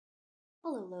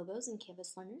Hello Lobos and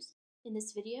Canvas learners. In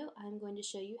this video, I'm going to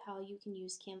show you how you can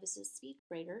use Canvas's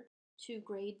Speedgrader to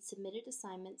grade submitted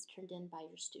assignments turned in by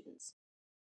your students.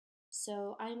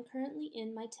 So I'm currently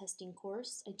in my testing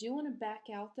course. I do want to back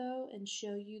out though and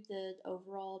show you the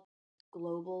overall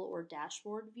global or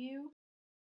dashboard view,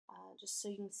 just so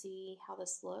you can see how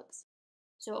this looks.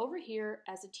 So over here,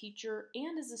 as a teacher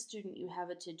and as a student, you have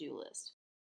a to-do list.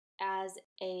 As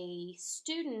a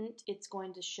student, it's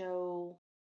going to show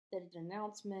an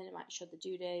announcement, it might show the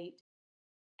due date.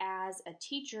 As a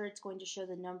teacher, it's going to show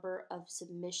the number of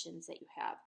submissions that you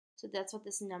have. So that's what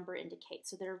this number indicates.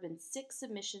 So there have been 6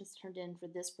 submissions turned in for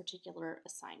this particular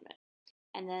assignment.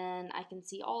 And then I can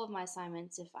see all of my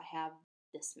assignments if I have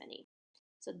this many.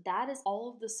 So that is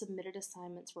all of the submitted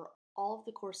assignments for all of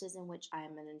the courses in which I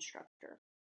am an instructor.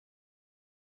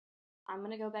 I'm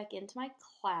going to go back into my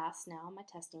class now, my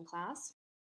testing class.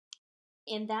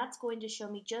 And that's going to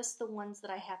show me just the ones that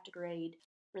I have to grade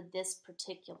for this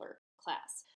particular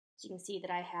class. So you can see that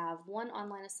I have one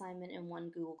online assignment and one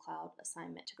Google Cloud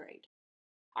assignment to grade.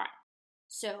 All right,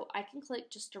 so I can click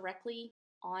just directly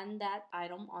on that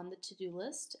item on the to-do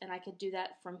list, and I could do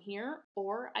that from here,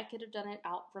 or I could have done it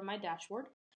out from my dashboard.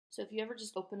 So if you ever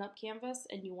just open up Canvas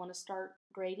and you want to start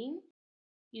grading,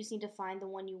 you just need to find the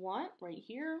one you want right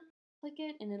here, click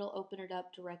it, and it'll open it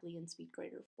up directly in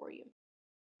Speedgrader for you.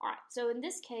 All right, so in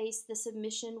this case, the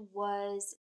submission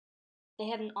was, they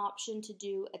had an option to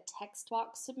do a text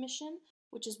box submission,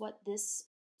 which is what this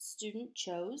student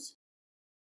chose.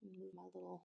 Move my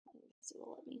little, let's see what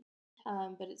it'll let me.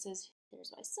 But it says,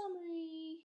 there's my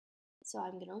summary. So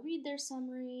I'm going to read their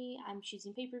summary. I'm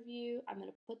choosing pay-per-view. I'm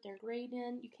going to put their grade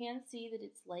in. You can see that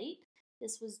it's late.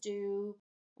 This was due,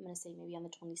 I'm going to say maybe on the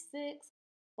 26th.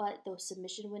 But the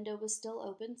submission window was still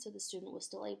open, so the student was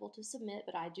still able to submit,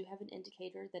 but I do have an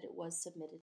indicator that it was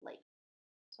submitted late.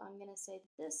 So I'm going to say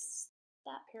that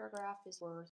that paragraph is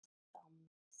worth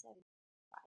 75.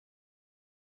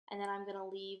 And then I'm going to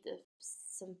leave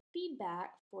some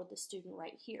feedback for the student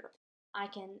right here. I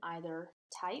can either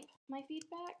type my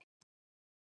feedback,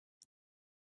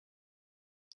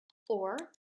 or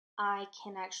I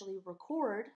can actually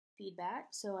record feedback.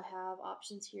 So I have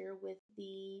options here with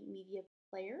the media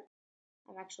player.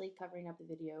 I'm actually covering up the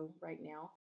video right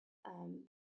now,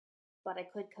 but I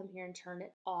could come here and turn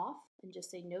it off and just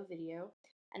say no video,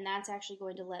 and that's actually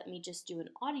going to let me just do an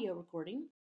audio recording.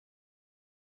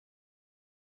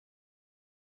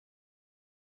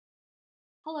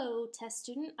 Hello, test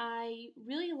student. I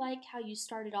really like how you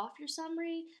started off your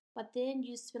summary, but then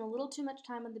you spent a little too much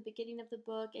time on the beginning of the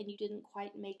book and you didn't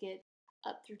quite make it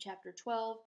up through chapter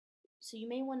 12. So you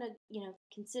may want to,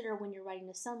 consider when you're writing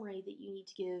a summary that you need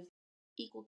to give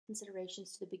equal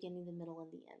considerations to the beginning, the middle,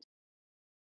 and the end.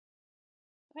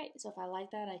 Okay, so if I like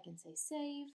that, I can say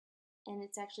save, and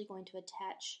it's actually going to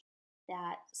attach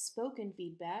that spoken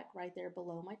feedback right there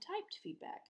below my typed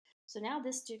feedback. So now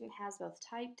this student has both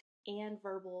typed and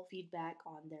verbal feedback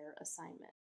on their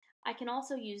assignment. I can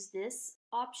also use this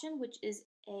option, which is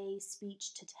a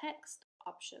speech to text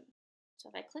option. So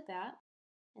if I click that,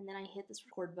 and then I hit this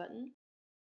record button,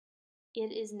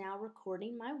 it is now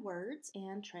recording my words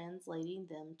and translating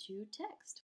them to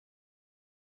text.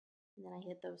 And then I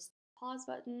hit those pause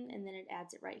button, and then it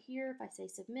adds it right here. If I say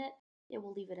submit, it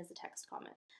will leave it as a text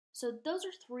comment. So those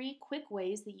are 3 quick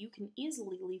ways that you can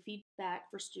easily leave feedback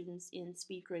for students in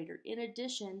Speedgrader, in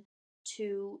addition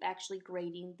to actually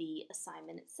grading the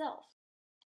assignment itself.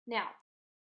 Now,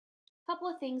 a couple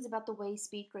of things about the way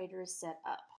Speedgrader is set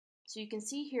up. So you can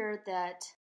see here that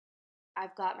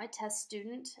I've got my test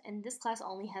student, and this class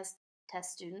only has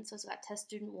test students, so it's got test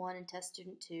student 1 and test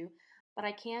student 2, but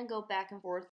I can go back and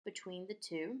forth between the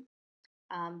two.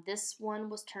 This one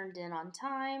was turned in on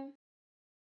time.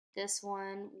 This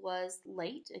one was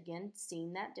late, again,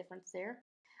 seeing that difference there.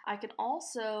 I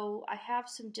have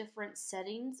some different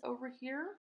settings over here.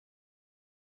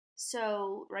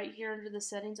 So right here under the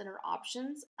settings, under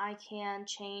options, I can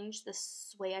change the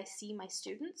way I see my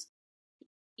students.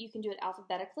 You can do it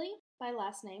alphabetically by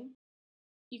last name.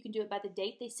 You can do it by the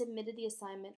date they submitted the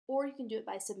assignment, or you can do it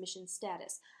by submission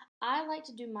status. I like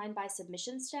to do mine by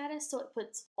submission status, so it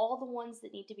puts all the ones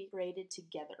that need to be graded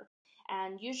together.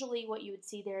 And usually what you would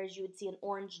see there is you would see an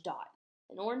orange dot.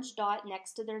 An orange dot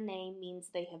next to their name means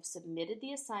they have submitted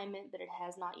the assignment, but it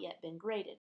has not yet been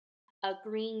graded. A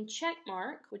green check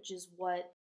mark, which is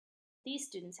what these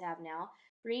students have now,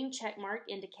 green check mark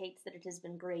indicates that it has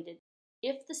been graded.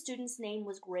 If the student's name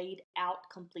was grayed out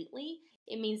completely,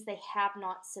 it means they have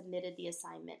not submitted the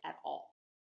assignment at all.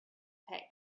 Okay,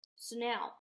 so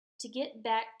now to get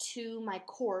back to my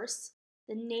course,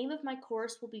 the name of my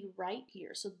course will be right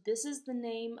here. So this is the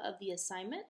name of the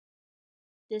assignment.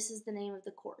 this is the name of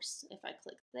the course. If I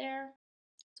click there,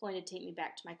 it's going to take me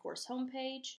back to my course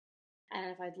homepage. And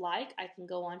if I'd like, I can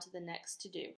go on to the next to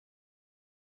do.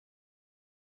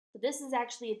 So this is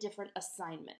actually a different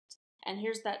assignment. And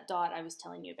here's that dot I was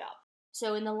telling you about.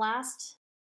 So in the last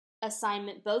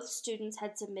assignment, both students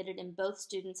had submitted and both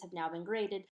students have now been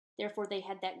graded. Therefore, they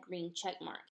had that green check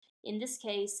mark. In this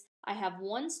case, I have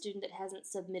one student that hasn't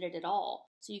submitted at all.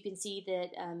 So you can see that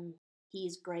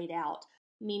he's grayed out.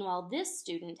 Meanwhile, this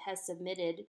student has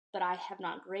submitted, but I have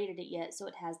not graded it yet, so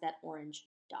it has that orange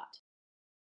dot.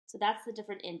 So that's the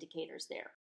different indicators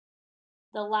there.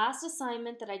 The last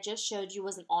assignment that I just showed you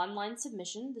was an online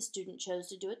submission. The student chose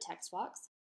to do a text box.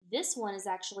 This one is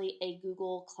actually a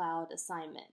Google Cloud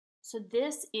assignment. So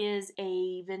this is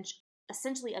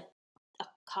essentially a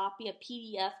copy, a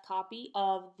PDF copy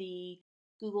of the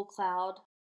Google Cloud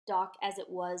doc as it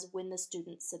was when the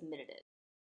student submitted it.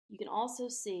 You can also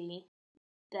see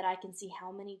that I can see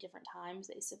how many different times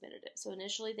they submitted it. So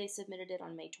initially they submitted it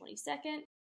on May 22nd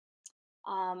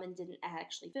and didn't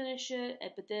actually finish it,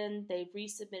 but then they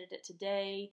resubmitted it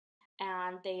today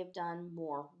and they have done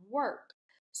more work.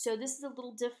 So this is a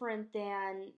little different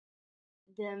than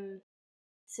them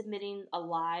submitting a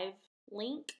live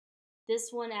link. This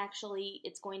one actually,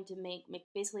 it's going to make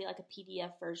basically like a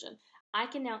PDF version. I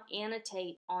can now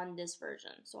annotate on this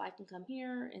version. So I can come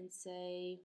here and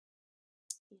say,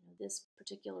 this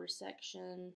particular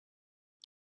section,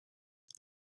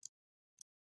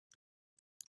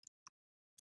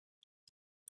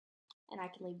 and I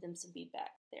can leave them some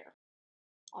feedback there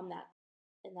on that.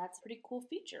 And that's a pretty cool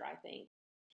feature, I think.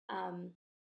 And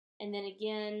then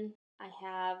again, I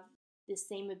have the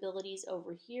same abilities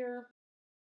over here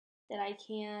that I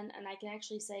can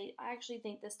actually say, I actually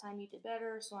think this time you did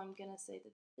better, so I'm going to say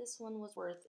that this one was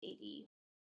worth 85,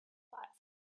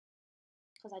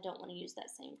 because I don't want to use that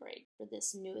same grade for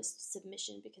this newest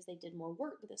submission because they did more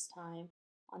work this time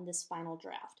on this final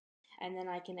draft. And then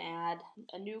I can add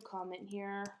a new comment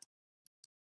here.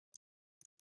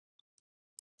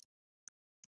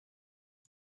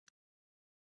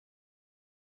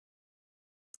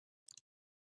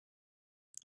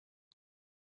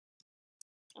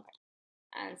 Okay.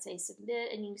 And say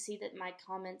submit, and you can see that my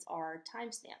comments are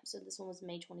timestamped. So this one was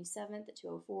May 27th at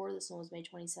 2:04, this one was May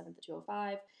 27th at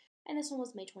 2:05, and this one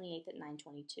was May 28th at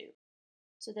 9:22.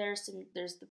 So there's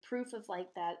the proof of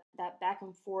like that back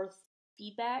and forth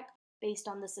feedback based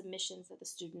on the submissions that the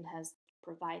student has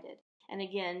provided. And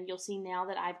again, you'll see now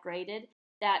that I've graded,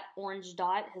 that orange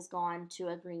dot has gone to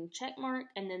a green check mark,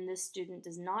 and then this student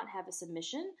does not have a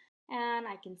submission, and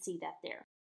I can see that there.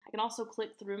 I can also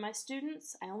click through my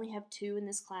students. I only have 2 in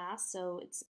this class, so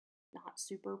it's not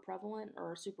super prevalent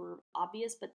or super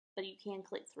obvious, but you can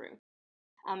click through.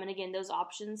 And again, those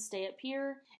options stay up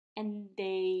here, and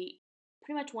they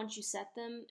pretty much, once you set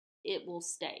them, it will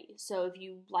stay. So if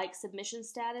you like submission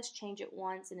status, change it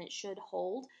once and it should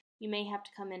hold. You may have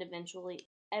to come in eventually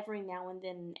every now and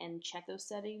then and check those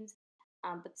settings,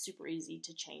 but it's super easy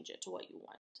to change it to what you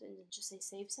want. And just say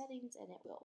save settings and it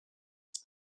will.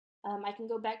 I can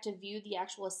go back to view the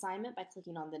actual assignment by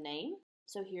clicking on the name.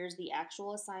 So here's the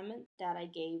actual assignment that I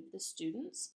gave the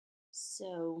students.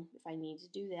 So if I need to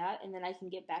do that, and then I can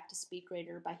get back to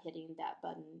Speedgrader by hitting that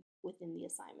button within the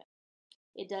assignment.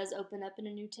 It does open up in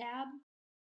a new tab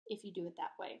if you do it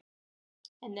that way.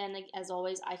 And then, as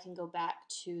always, I can go back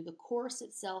to the course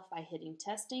itself by hitting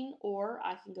testing, or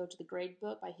I can go to the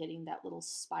gradebook by hitting that little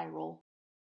spiral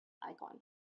icon.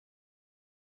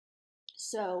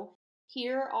 So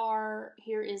here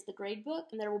is the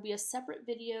gradebook, and there will be a separate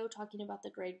video talking about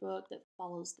the gradebook that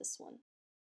follows this one.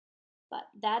 But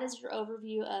that is your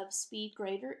overview of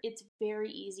Speedgrader. It's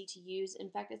very easy to use. In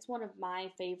fact, it's one of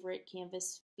my favorite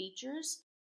Canvas features,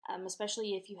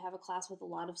 especially if you have a class with a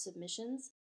lot of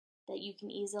submissions, that you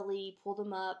can easily pull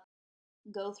them up,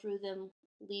 go through them,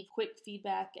 leave quick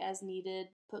feedback as needed,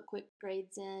 put quick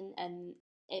grades in, and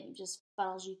it just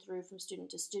funnels you through from student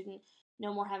to student.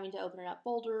 No more having to open up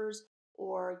folders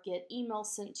or get emails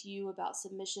sent to you about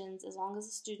submissions. As long as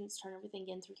the students turn everything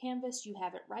in through Canvas, you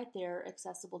have it right there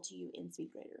accessible to you in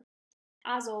Speedgrader.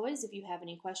 As always, if you have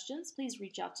any questions, please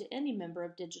reach out to any member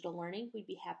of Digital Learning. We'd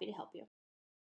be happy to help you.